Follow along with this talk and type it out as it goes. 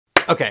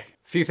Okay,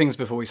 few things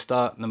before we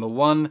start. Number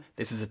one,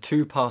 this is a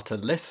two-parter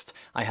list.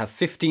 I have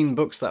 15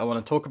 books that I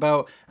want to talk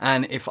about,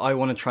 and if I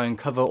want to try and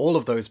cover all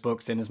of those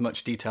books in as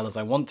much detail as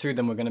I want to,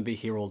 then we're going to be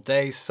here all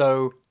day,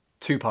 so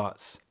two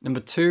parts. Number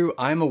two,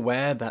 I'm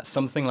aware that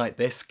something like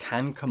this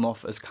can come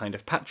off as kind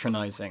of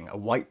patronizing. A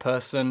white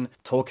person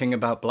talking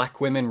about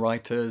black women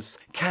writers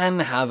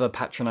can have a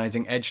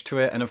patronizing edge to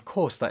it, and of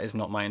course that is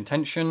not my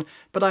intention,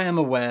 but I am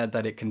aware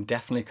that it can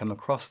definitely come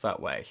across that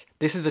way.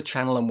 This is a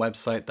channel and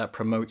website that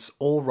promotes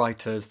all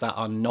writers that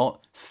are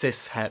not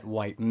cis-het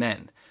white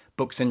men.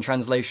 Books in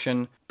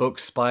translation,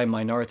 books by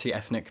minority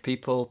ethnic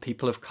people,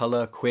 people of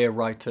colour, queer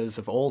writers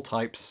of all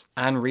types,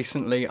 and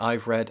recently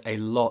I've read a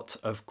lot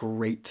of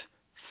great,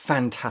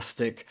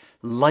 fantastic,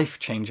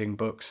 life-changing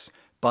books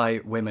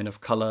by women of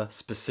colour,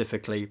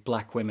 specifically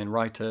black women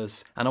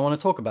writers, and I want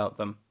to talk about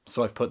them.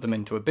 So I've put them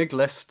into a big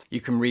list.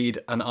 You can read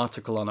an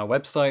article on our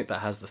website that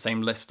has the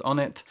same list on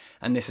it,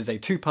 and this is a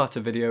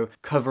two-parter video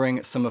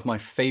covering some of my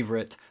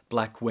favourite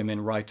black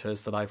women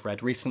writers that I've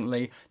read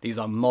recently. These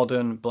are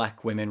modern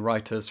black women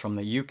writers from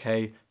the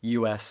UK,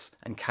 US,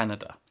 and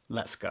Canada.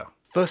 Let's go.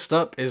 First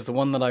up is the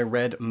one that I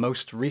read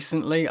most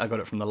recently. I got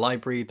it from the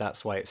library,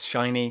 that's why it's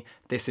shiny.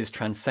 This is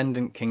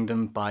Transcendent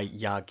Kingdom by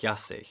Yaa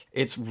Gyasi.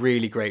 It's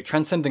really great.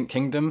 Transcendent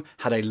Kingdom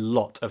had a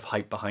lot of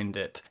hype behind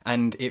it,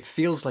 and it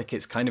feels like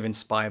it's kind of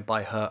inspired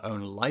by her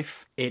own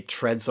life. It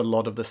treads a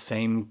lot of the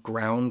same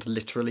ground,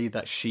 literally,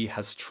 that she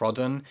has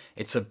trodden.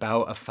 It's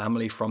about a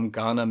family from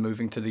Ghana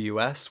moving to the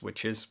US,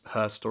 which is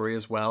her story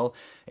as well.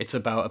 It's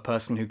about a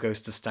person who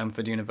goes to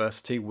Stanford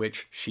University,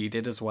 which she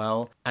did as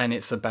well. And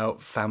it's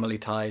about family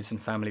ties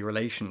and family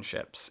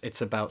relationships.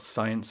 It's about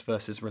science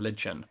versus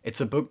religion.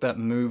 It's a book that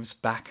moves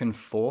back and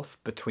forth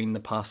between the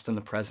past and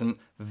the present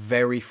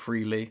very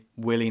freely,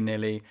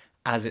 willy-nilly,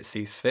 as it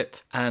sees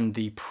fit, and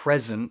the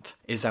present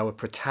is our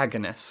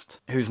protagonist,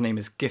 whose name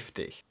is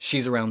Gifty.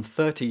 She's around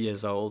 30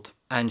 years old,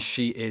 and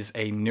she is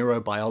a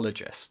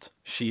neurobiologist.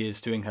 She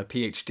is doing her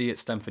PhD at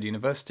Stanford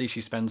University.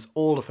 She spends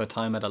all of her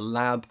time at a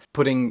lab,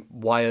 putting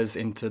wires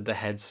into the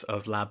heads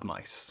of lab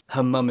mice.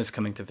 Her mum is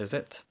coming to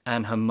visit,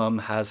 and her mum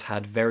has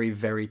had very,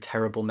 very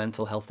terrible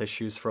mental health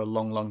issues for a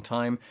long, long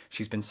time.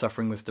 She's been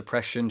suffering with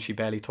depression, she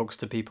barely talks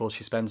to people,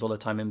 she spends all her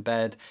time in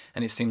bed,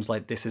 and it seems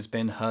like this has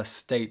been her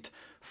state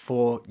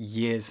for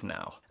years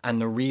now. And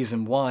the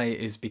reason why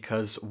is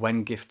because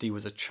when Gifty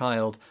was a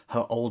child,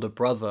 her older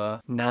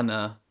brother,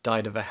 Nana,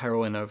 died of a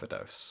heroin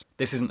overdose.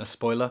 This isn't a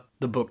spoiler.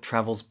 The book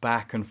travels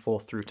back and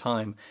forth through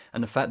time,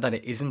 and the fact that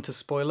it isn't a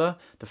spoiler,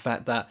 the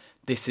fact that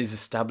this is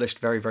established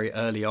very, very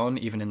early on,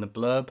 even in the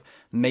blurb,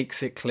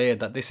 makes it clear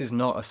that this is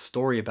not a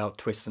story about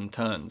twists and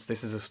turns.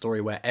 This is a story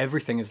where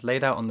everything is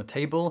laid out on the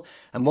table,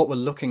 and what we're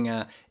looking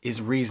at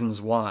is reasons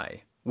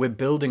why. We're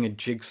building a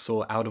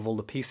jigsaw out of all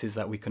the pieces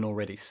that we can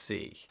already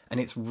see. And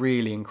it's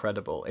really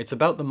incredible. It's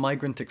about the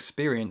migrant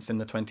experience in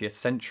the 20th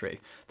century.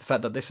 The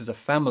fact that this is a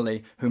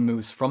family who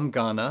moves from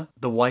Ghana.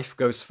 The wife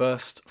goes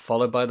first,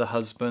 followed by the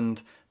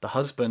husband. The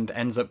husband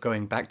ends up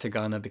going back to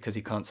Ghana because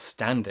he can't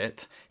stand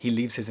it. He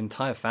leaves his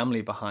entire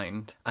family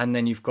behind. And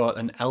then you've got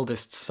an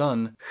eldest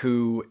son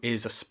who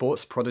is a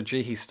sports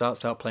prodigy. He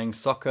starts out playing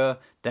soccer,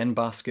 then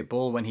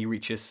basketball when he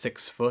reaches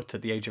 6 foot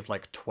at the age of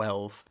like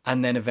 12.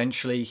 And then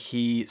eventually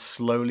he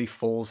slowly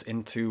falls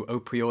into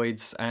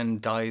opioids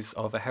and dies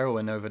of a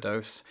heroin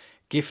overdose.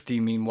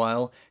 Gifty,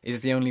 meanwhile,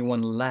 is the only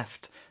one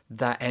left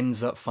that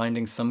ends up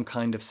finding some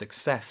kind of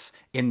success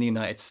in the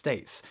United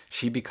States.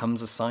 She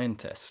becomes a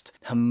scientist.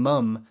 Her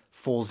mum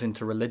falls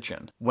into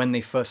religion. When they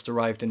first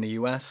arrived in the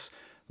US,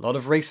 a lot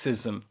of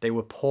racism. They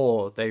were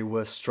poor, they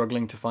were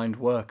struggling to find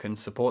work and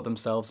support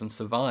themselves and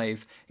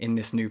survive in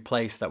this new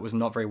place that was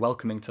not very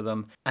welcoming to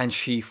them. And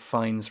she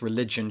finds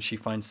religion, she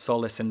finds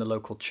solace in the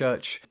local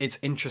church. It's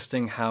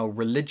interesting how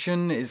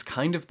religion is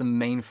kind of the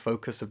main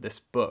focus of this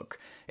book.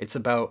 It's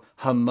about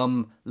her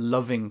mum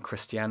loving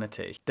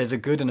Christianity. There's a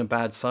good and a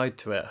bad side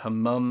to it. Her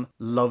mum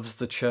loves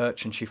the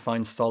church and she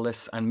finds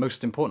solace and,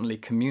 most importantly,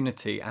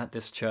 community at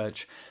this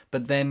church.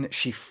 But then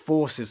she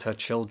forces her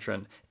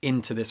children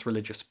into this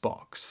religious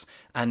box.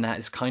 And that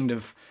is kind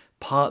of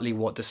partly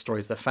what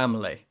destroys their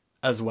family,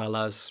 as well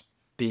as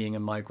being a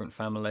migrant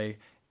family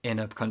in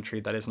a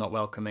country that is not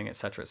welcoming,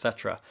 etc.,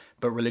 etc.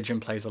 But religion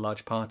plays a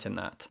large part in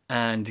that.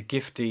 And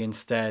Gifty,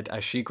 instead,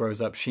 as she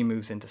grows up, she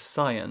moves into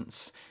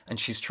science, and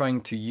she's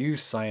trying to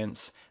use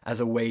science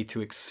as a way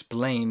to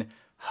explain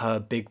her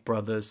big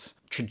brother's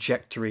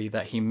trajectory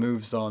that he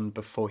moves on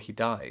before he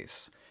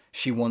dies.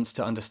 She wants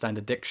to understand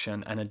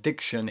addiction, and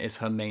addiction is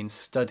her main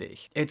study.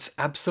 It's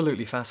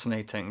absolutely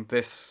fascinating,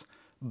 this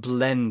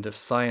blend of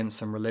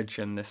science and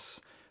religion, this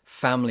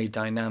family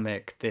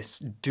dynamic, this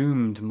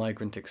doomed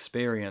migrant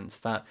experience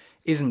that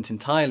isn't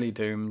entirely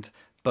doomed,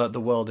 but the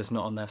world is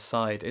not on their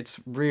side. It's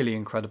really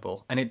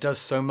incredible, and it does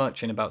so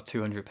much in about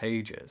 200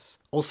 pages.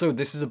 Also,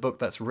 this is a book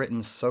that's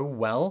written so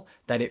well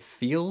that it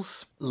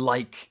feels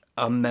like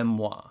a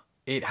memoir.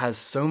 It has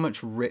so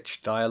much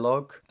rich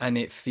dialogue, and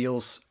it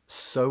feels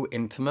so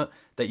intimate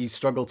that you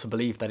struggle to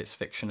believe that it's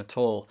fiction at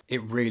all.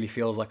 It really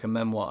feels like a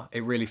memoir.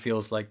 It really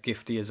feels like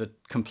Gifty is a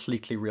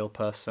completely real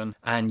person,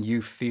 and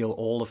you feel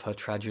all of her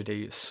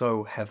tragedy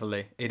so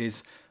heavily. It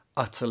is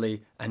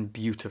utterly and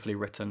beautifully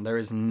written. There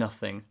is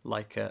nothing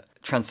like it.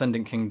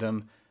 Transcendent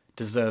Kingdom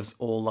deserves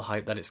all the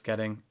hype that it's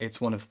getting.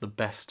 It's one of the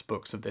best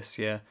books of this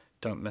year.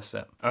 Don't miss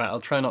it. Alright, I'll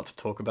try not to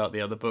talk about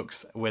the other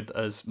books with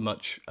as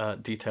much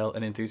detail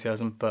and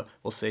enthusiasm, but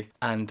we'll see.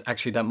 And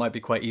actually that might be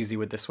quite easy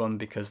with this one,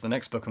 because the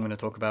next book I'm going to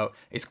talk about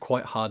is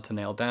quite hard to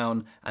nail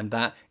down, and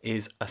that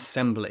is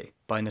Assembly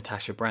by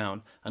Natasha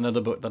Brown. Another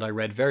book that I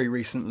read very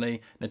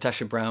recently.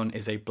 Natasha Brown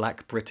is a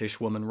Black British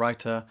woman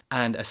writer,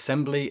 and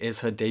Assembly is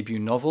her debut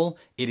novel.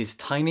 It is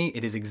tiny,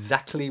 it is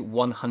exactly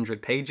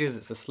 100 pages,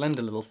 it's a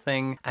slender little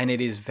thing, and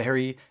it is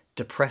very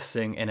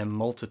depressing in a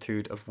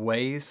multitude of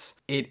ways.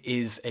 It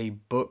is a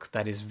book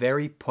that is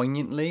very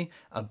poignantly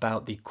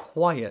about the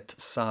quiet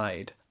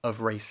side of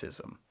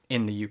racism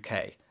in the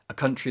UK, a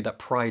country that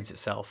prides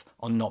itself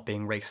on not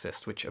being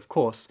racist, which of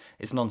course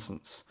is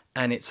nonsense.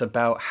 And it's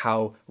about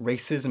how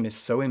racism is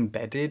so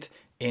embedded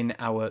in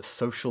our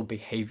social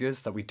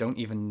behaviors that we don't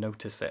even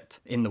notice it.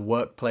 In the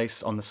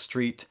workplace, on the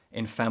street,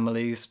 in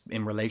families,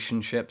 in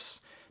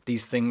relationships,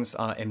 these things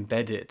are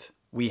embedded.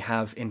 We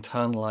have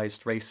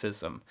internalized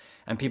racism,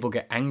 and people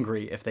get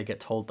angry if they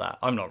get told that.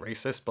 I'm not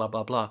racist, blah,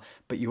 blah, blah.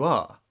 But you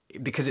are,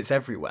 because it's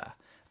everywhere.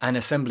 And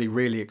Assembly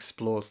really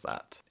explores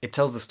that. It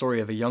tells the story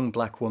of a young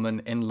black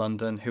woman in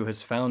London who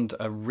has found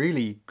a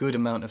really good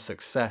amount of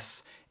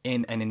success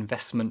in an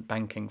investment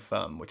banking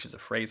firm, which is a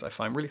phrase I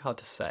find really hard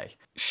to say.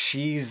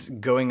 She's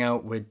going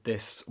out with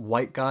this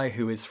white guy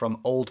who is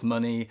from old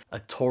money, a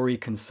Tory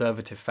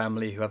conservative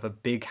family who have a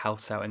big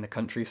house out in the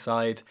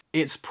countryside.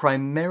 It's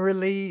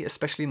primarily,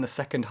 especially in the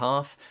second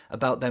half,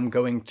 about them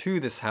going to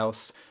this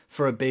house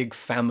for a big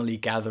family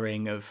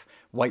gathering of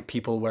white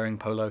people wearing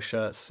polo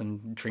shirts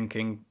and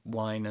drinking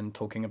wine and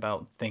talking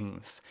about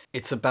things.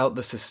 It's about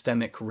the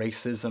systemic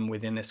racism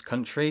within this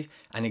country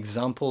and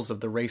examples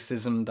of the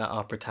racism that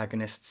our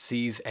protagonist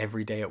sees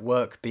every day at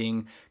work,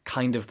 being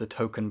kind of the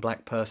token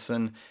black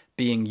person,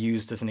 being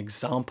used as an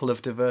example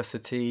of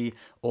diversity,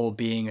 or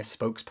being a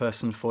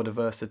spokesperson for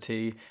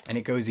diversity. And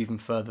it goes even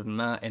further than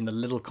that in the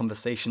little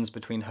conversations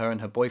between her and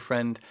her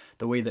boyfriend,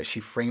 the way that she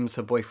frames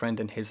her boyfriend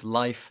in his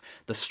life,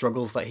 the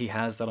struggles that he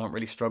has that aren't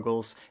really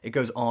struggles. It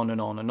goes on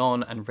and on and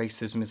on, and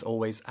racism is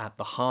always at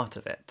the heart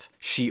of it.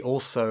 She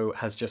also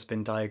has just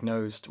been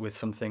diagnosed with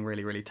something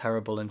really, really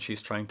terrible, and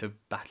she's trying to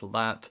battle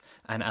that.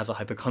 And as a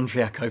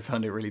hypochondriac, I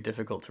found it really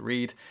difficult to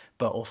read,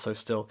 but also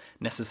still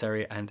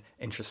necessary and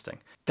interesting.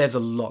 There's a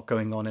lot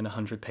going on in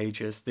 100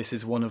 pages. This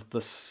is one of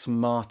the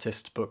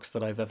smartest books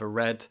that I've ever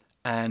read,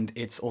 and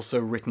it's also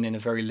written in a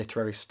very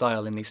literary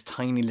style in these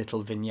tiny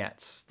little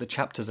vignettes. The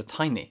chapters are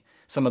tiny.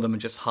 Some of them are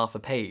just half a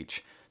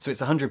page. So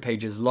it's 100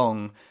 pages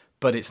long,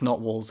 but it's not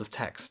walls of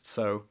text,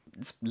 so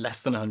it's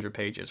less than 100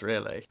 pages,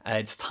 really.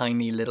 It's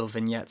tiny little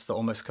vignettes that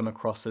almost come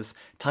across as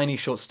tiny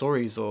short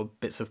stories or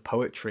bits of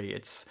poetry.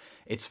 It's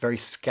very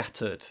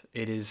scattered.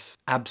 It is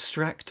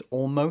abstract,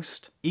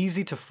 almost.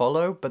 Easy to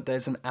follow, but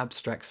there's an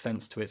abstract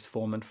sense to its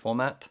form and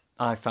format.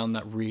 I found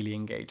that really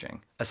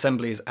engaging.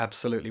 Assembly is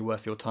absolutely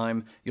worth your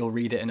time. You'll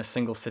read it in a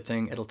single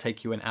sitting, it'll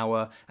take you an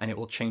hour, and it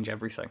will change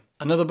everything.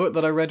 Another book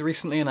that I read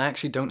recently, and I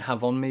actually don't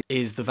have on me,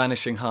 is The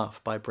Vanishing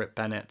Half by Brit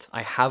Bennett.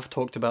 I have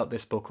talked about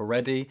this book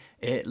already.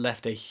 It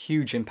left a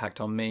huge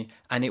impact on me,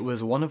 and it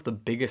was one of the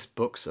biggest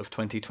books of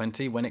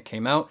 2020 when it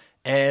came out.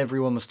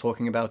 Everyone was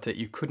talking about it,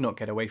 you could not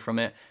get away from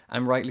it,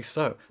 and rightly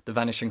so. The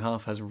Vanishing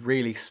Half has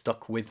really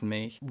stuck with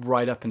me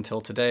right up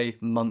until today,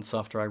 months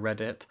after I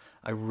read it.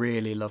 I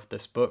really loved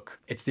this book.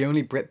 It's the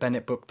only Brit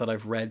Bennett book that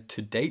I've read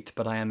to date,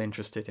 but I am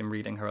interested in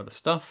reading her other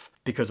stuff,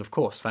 because of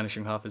course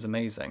Vanishing Half is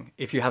amazing.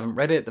 If you haven't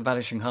read it, The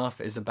Vanishing Half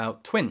is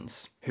about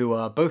twins, who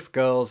are both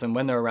girls, and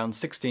when they're around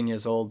 16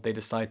 years old, they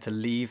decide to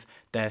leave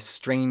their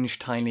strange,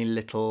 tiny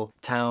little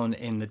town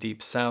in the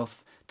deep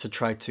south to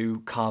try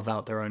to carve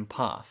out their own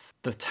path.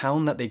 The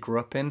town that they grew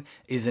up in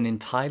is an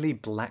entirely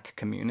black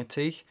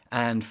community,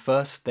 and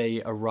first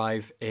they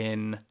arrive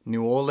in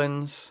New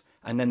Orleans,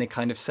 and then they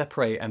kind of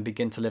separate and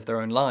begin to live their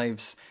own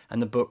lives,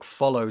 and the book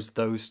follows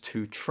those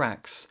two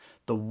tracks.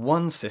 The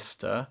one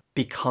sister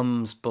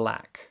becomes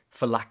black,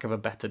 for lack of a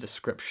better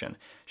description.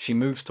 She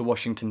moves to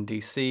Washington,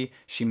 D.C.,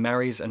 she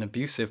marries an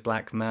abusive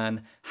black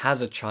man, has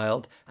a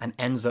child, and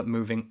ends up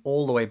moving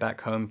all the way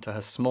back home to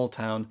her small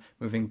town,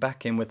 moving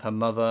back in with her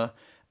mother,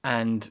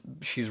 and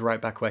she's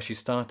right back where she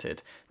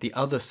started. The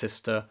other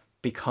sister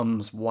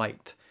becomes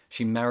white.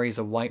 She marries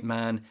a white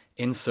man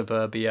in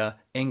suburbia,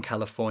 in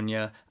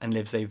California, and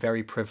lives a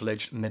very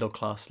privileged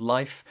middle-class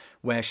life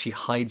where she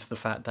hides the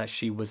fact that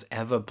she was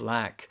ever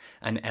black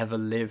and ever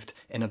lived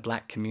in a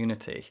black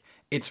community.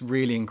 It's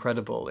really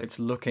incredible. It's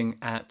looking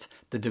at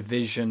the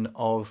division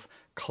of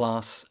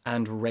class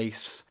and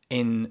race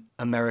in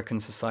American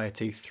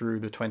society through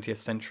the 20th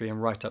century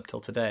and right up till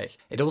today.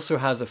 It also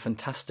has a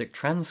fantastic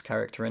trans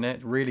character in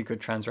it, really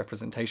good trans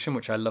representation,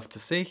 which I love to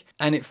see,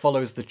 and it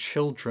follows the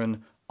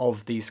children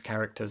of these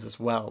characters as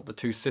well, the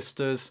two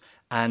sisters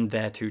and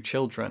their two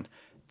children.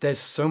 There's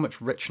so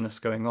much richness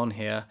going on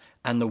here,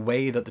 and the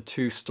way that the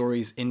two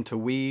stories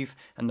interweave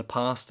and the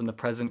past and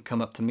the present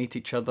come up to meet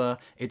each other,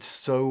 it's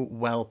so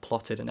well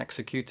plotted and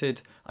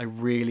executed. I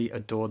really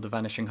adored The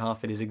Vanishing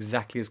Half. It is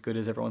exactly as good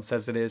as everyone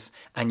says it is,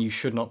 and you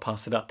should not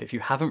pass it up. If you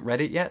haven't read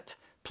it yet,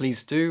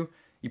 please do.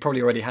 You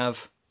probably already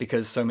have,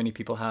 because so many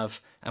people have,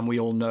 and we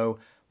all know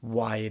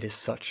why it is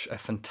such a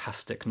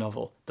fantastic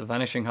novel. The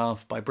Vanishing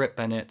Half by Brit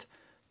Bennett.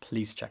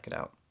 Please check it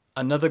out.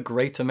 Another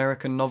great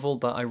American novel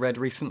that I read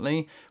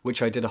recently,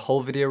 which I did a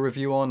whole video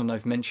review on, and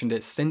I've mentioned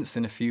it since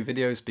in a few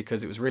videos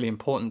because it was really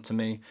important to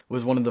me,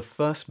 was one of the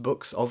first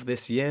books of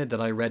this year that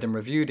I read and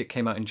reviewed. It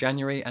came out in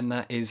January, and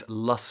that is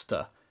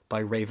Luster by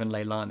Raven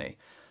Leilani.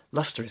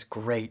 Luster is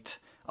great.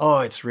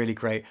 Oh, it's really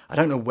great. I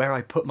don't know where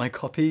I put my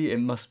copy, it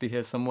must be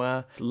here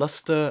somewhere.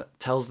 Luster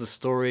tells the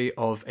story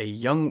of a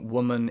young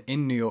woman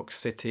in New York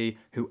City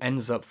who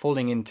ends up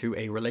falling into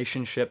a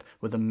relationship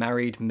with a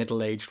married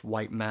middle-aged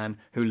white man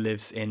who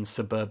lives in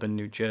suburban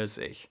New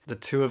Jersey. The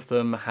two of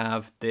them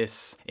have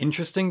this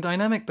interesting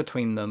dynamic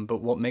between them,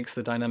 but what makes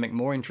the dynamic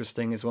more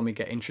interesting is when we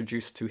get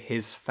introduced to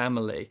his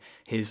family,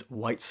 his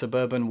white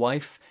suburban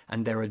wife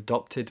and their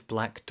adopted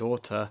black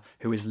daughter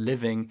who is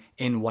living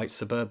in white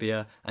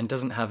suburbia and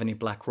doesn't have any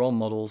black role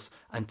models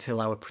until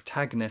our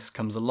protagonist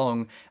comes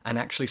along and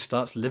actually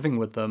starts living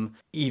with them.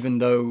 Even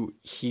though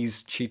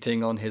he's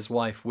cheating on his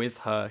wife with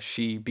her,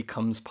 she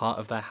becomes part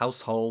of their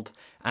household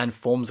and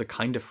forms a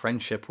kind of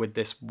friendship with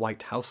this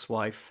white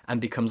housewife and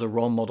becomes a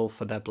role model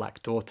for their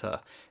black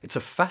daughter. It's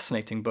a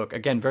fascinating book.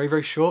 Again, very,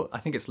 very short. I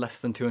think it's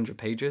less than 200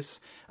 pages,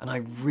 and I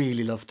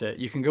really loved it.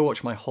 You can go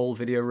watch my whole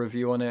video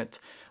review on it.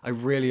 I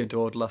really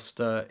adored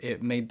Luster.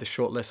 It made the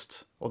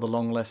shortlist or the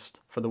long list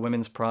for the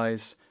Women's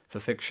Prize for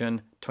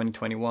Fiction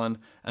 2021,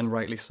 and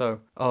rightly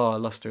so. Oh,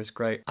 Luster is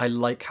great. I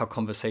like how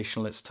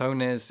conversational its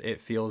tone is. It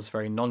feels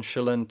very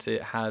nonchalant.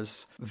 It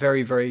has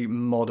very, very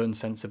modern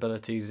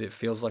sensibilities. It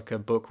feels like a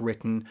book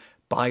written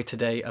by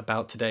today,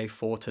 about today,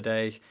 for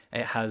today.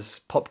 It has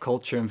pop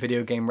culture and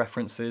video game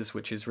references,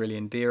 which is really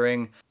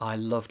endearing. I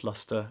loved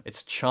Luster.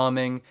 It's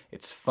charming,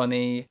 it's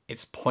funny,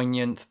 it's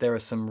poignant. There are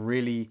some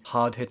really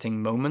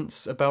hard-hitting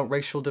moments about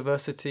racial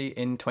diversity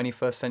in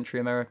 21st century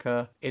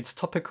America. It's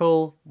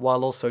topical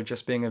while also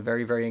just being a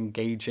very, very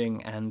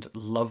engaging and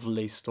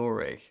lovely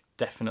story.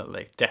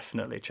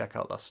 Definitely check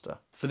out Luster.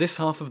 For this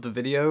half of the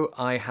video,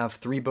 I have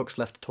 3 books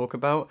left to talk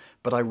about,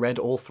 but I read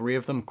all 3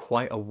 of them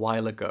quite a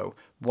while ago.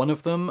 One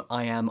of them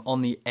I am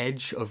on the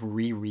edge of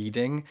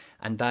rereading,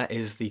 and that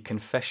is The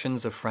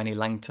Confessions of Franny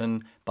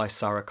Langton by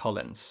Sarah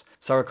Collins.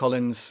 Sarah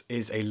Collins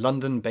is a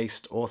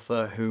London-based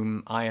author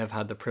whom I have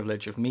had the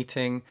privilege of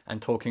meeting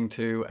and talking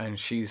to, and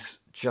she's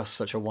just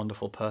such a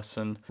wonderful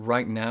person.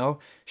 Right now,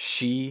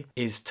 she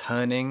is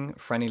turning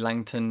Franny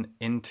Langton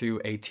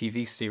into a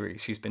TV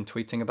series. She's been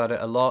tweeting about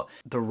it a lot.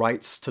 The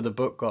rights to the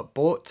book got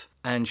bought,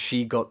 and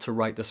she got to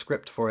write the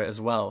script for it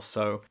as well.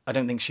 So I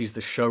don't think she's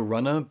the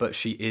showrunner, but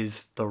she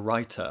is the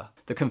writer.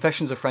 The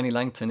Confessions of Franny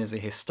Langton is a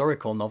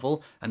historical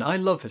novel, and I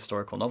love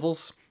historical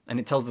novels. And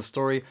it tells the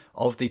story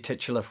of the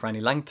titular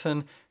Franny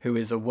Langton, who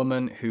is a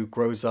woman who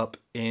grows up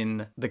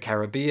in the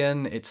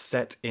Caribbean. It's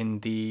set in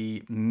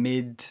the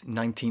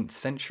mid-19th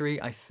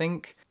century, I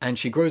think. And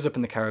she grows up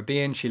in the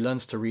Caribbean, she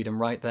learns to read and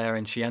write there,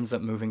 and she ends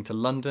up moving to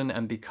London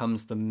and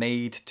becomes the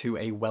maid to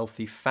a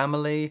wealthy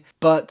family.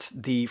 But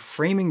the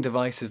framing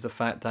device is the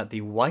fact that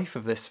the wife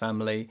of this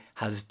family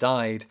has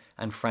died,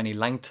 and Franny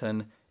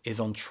Langton is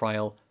on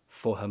trial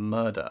for her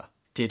murder.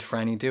 Did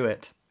Franny do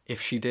it?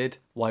 If she did,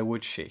 why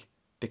would she?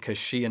 Because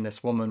she and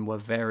this woman were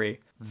very,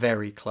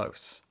 very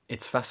close.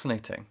 It's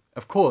fascinating.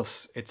 Of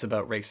course it's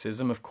about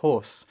racism, of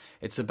course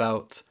it's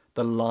about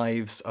the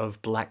lives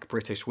of black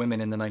British women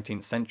in the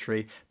 19th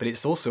century, but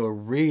it's also a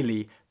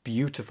really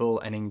beautiful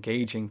and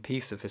engaging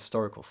piece of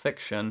historical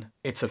fiction.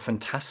 It's a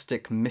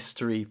fantastic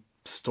mystery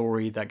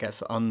story that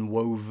gets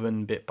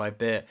unwoven bit by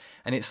bit,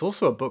 and it's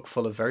also a book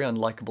full of very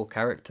unlikable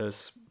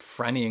characters,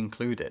 Franny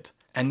included.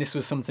 And this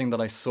was something that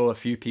I saw a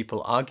few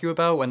people argue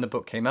about when the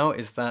book came out,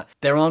 is that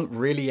there aren't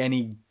really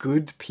any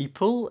good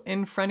people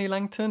in Franny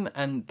Langton,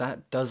 and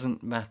that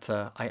doesn't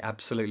matter. I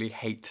absolutely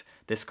hate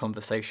this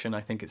conversation.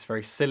 I think it's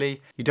very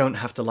silly. You don't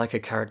have to like a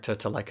character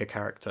to like a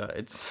character.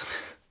 It's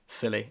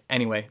silly.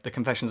 Anyway, The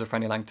Confessions of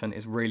Franny Langton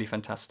is really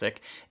fantastic.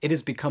 It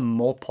has become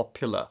more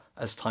popular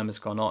as time has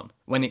gone on.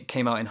 When it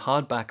came out in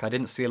hardback, I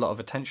didn't see a lot of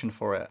attention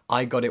for it.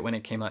 I got it when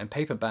it came out in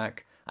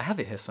paperback. I have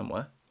it here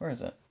somewhere. Where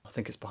is it? I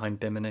think it's behind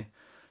Bimini.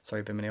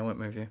 Sorry, Bimini, I won't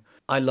move you.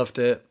 I loved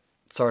it.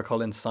 Sarah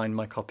Collins signed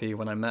my copy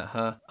when I met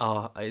her.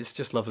 It's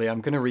just lovely. I'm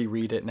going to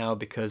reread it now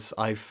because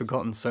I've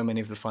forgotten so many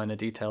of the finer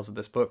details of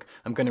this book.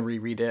 I'm going to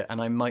reread it,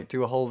 and I might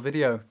do a whole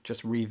video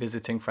just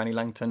revisiting Franny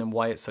Langton and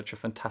why it's such a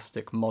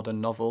fantastic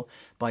modern novel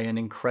by an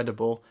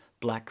incredible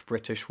black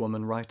British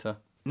woman writer.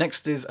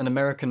 Next is An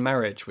American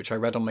Marriage, which I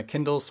read on my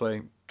Kindle, so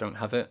I don't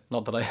have it.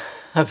 Not that I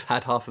have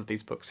had half of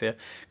these books here,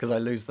 because I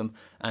lose them,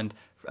 and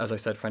as I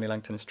said, Franny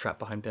Langton is trapped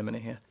behind Bimini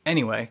here.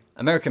 Anyway,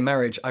 American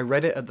Marriage, I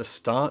read it at the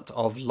start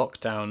of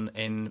lockdown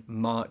in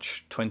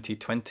March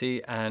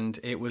 2020, and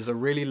it was a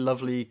really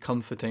lovely,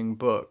 comforting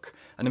book.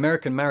 An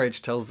American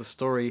Marriage tells the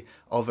story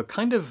of a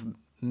kind of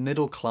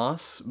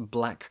middle-class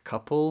black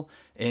couple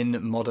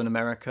in modern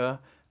America,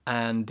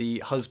 and the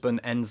husband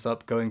ends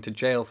up going to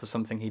jail for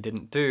something he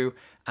didn't do,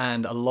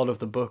 and a lot of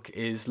the book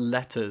is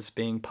letters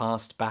being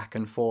passed back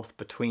and forth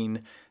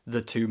between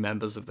the two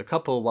members of the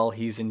couple while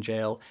he's in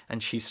jail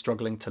and she's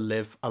struggling to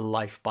live a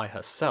life by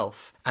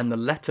herself. And the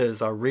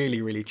letters are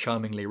really, really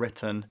charmingly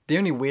written. The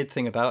only weird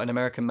thing about An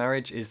American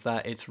Marriage is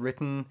that it's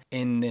written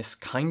in this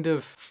kind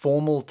of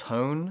formal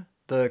tone.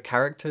 The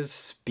characters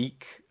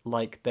speak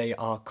like they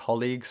are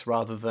colleagues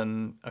rather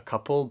than a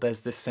couple.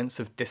 There's this sense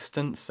of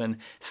distance and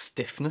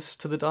stiffness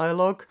to the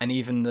dialogue, and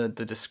even the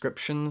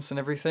descriptions and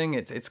everything.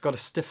 It's got a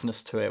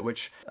stiffness to it,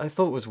 which I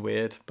thought was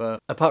weird, but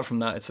apart from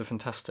that, it's a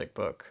fantastic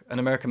book. An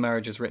American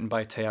Marriage is written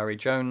by Tayari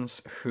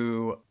Jones,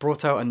 who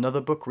brought out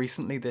another book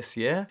recently this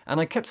year,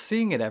 and I kept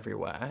seeing it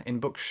everywhere in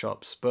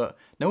bookshops, but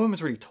no one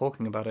was really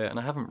talking about it, and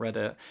I haven't read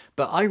it.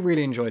 But I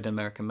really enjoyed An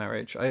American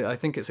Marriage. I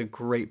think it's a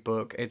great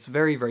book. It's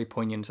very, very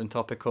poignant and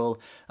topical.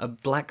 A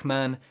black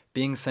man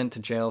being sent to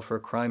jail for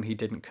a crime he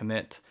didn't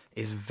commit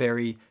is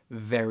very,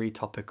 very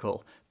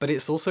topical. But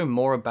it's also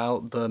more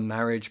about the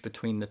marriage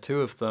between the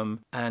two of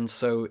them, and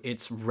so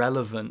it's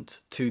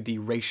relevant to the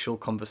racial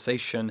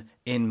conversation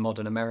in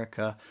modern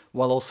America,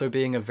 while also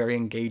being a very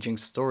engaging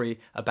story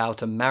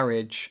about a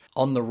marriage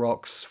on the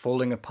rocks,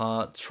 falling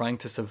apart, trying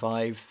to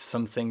survive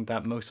something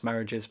that most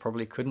marriages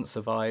probably couldn't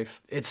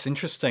survive. It's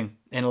interesting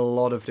in a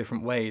lot of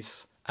different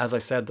ways. As I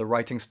said, the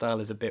writing style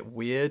is a bit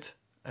weird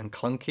and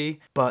clunky,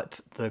 but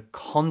the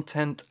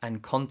content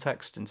and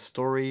context and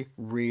story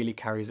really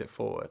carries it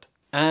forward.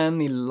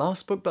 And the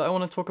last book that I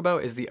want to talk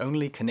about is the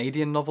only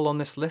Canadian novel on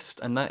this list,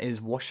 and that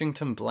is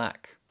Washington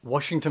Black.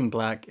 Washington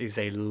Black is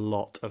a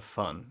lot of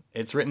fun.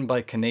 It's written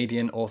by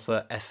Canadian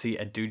author Essie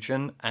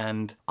Edugyan,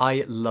 and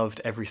I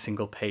loved every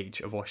single page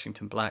of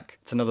Washington Black.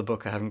 It's another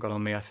book I haven't got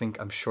on me.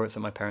 I'm sure it's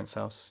at my parents'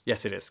 house.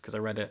 Yes, it is, because I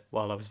read it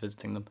while I was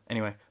visiting them.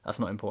 Anyway, that's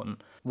not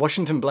important.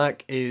 Washington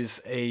Black is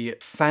a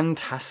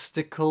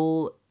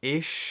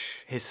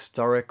fantastical-ish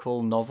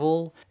historical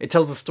novel. It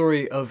tells the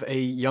story of a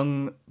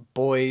young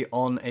boy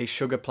on a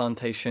sugar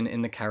plantation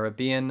in the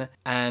Caribbean,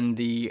 and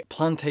the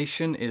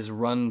plantation is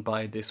run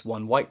by this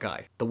one white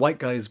guy. The white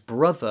guy's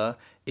brother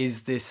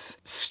is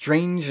this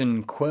strange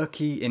and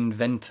quirky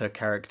inventor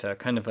character,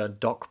 kind of a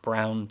Doc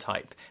Brown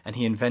type, and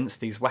he invents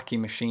these wacky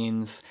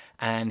machines,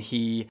 and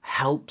he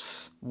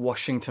helps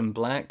Washington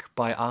Black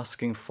by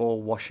asking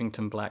for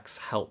Washington Black's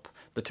help.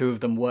 The two of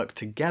them work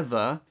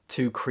together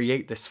to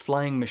create this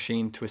flying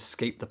machine to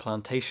escape the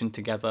plantation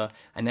together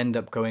and end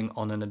up going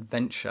on an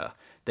adventure.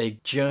 They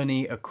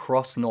journey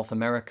across North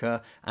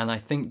America, and I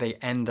think they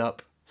end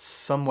up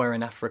somewhere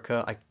in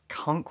Africa. I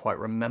can't quite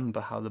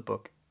remember how the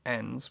book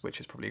ends,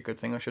 which is probably a good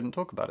thing. I shouldn't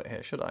talk about it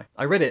here, should I?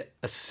 I read it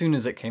as soon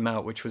as it came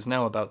out, which was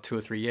now about 2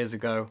 or 3 years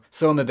ago,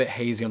 so I'm a bit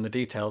hazy on the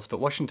details, but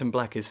Washington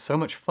Black is so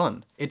much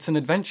fun. It's an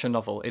adventure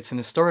novel, it's an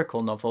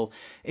historical novel,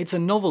 it's a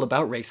novel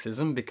about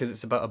racism because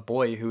it's about a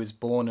boy who is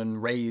born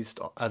and raised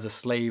as a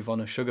slave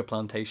on a sugar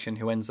plantation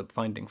who ends up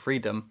finding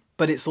freedom.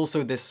 But it's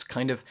also this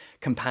kind of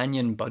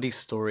companion buddy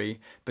story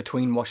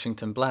between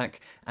Washington Black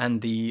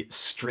and the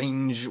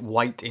strange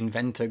white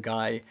inventor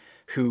guy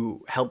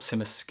who helps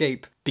him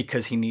escape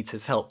because he needs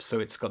his help. So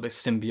it's got this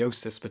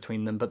symbiosis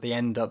between them, but they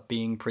end up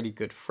being pretty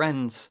good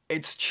friends.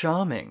 It's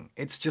charming.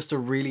 It's just a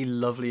really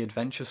lovely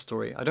adventure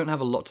story. I don't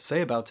have a lot to say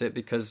about it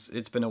because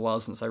it's been a while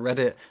since I read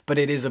it, but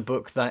it is a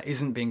book that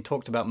isn't being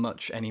talked about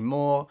much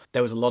anymore.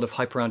 There was a lot of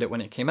hype around it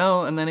when it came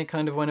out, and then it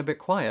kind of went a bit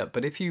quiet.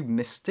 But if you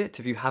missed it,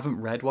 if you haven't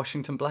read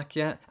Washington Black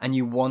yet, and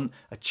you want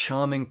a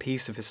charming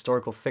piece of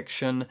historical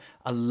fiction,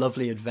 a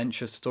lovely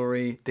adventure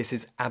story, this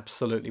is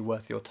absolutely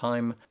worth your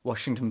time.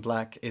 Washington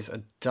Black is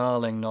a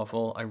darling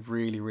novel. I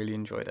really, really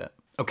enjoyed it.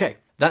 Okay,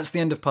 that's the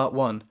end of part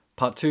 1.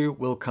 Part 2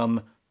 will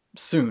come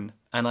soon,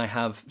 and I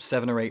have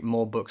 7 or 8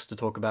 more books to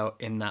talk about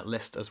in that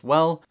list as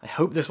well. I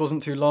hope this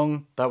wasn't too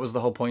long. That was the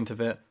whole point of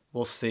it.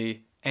 We'll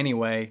see.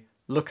 Anyway,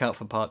 look out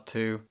for part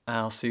 2.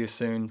 I'll see you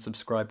soon.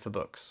 Subscribe for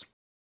books.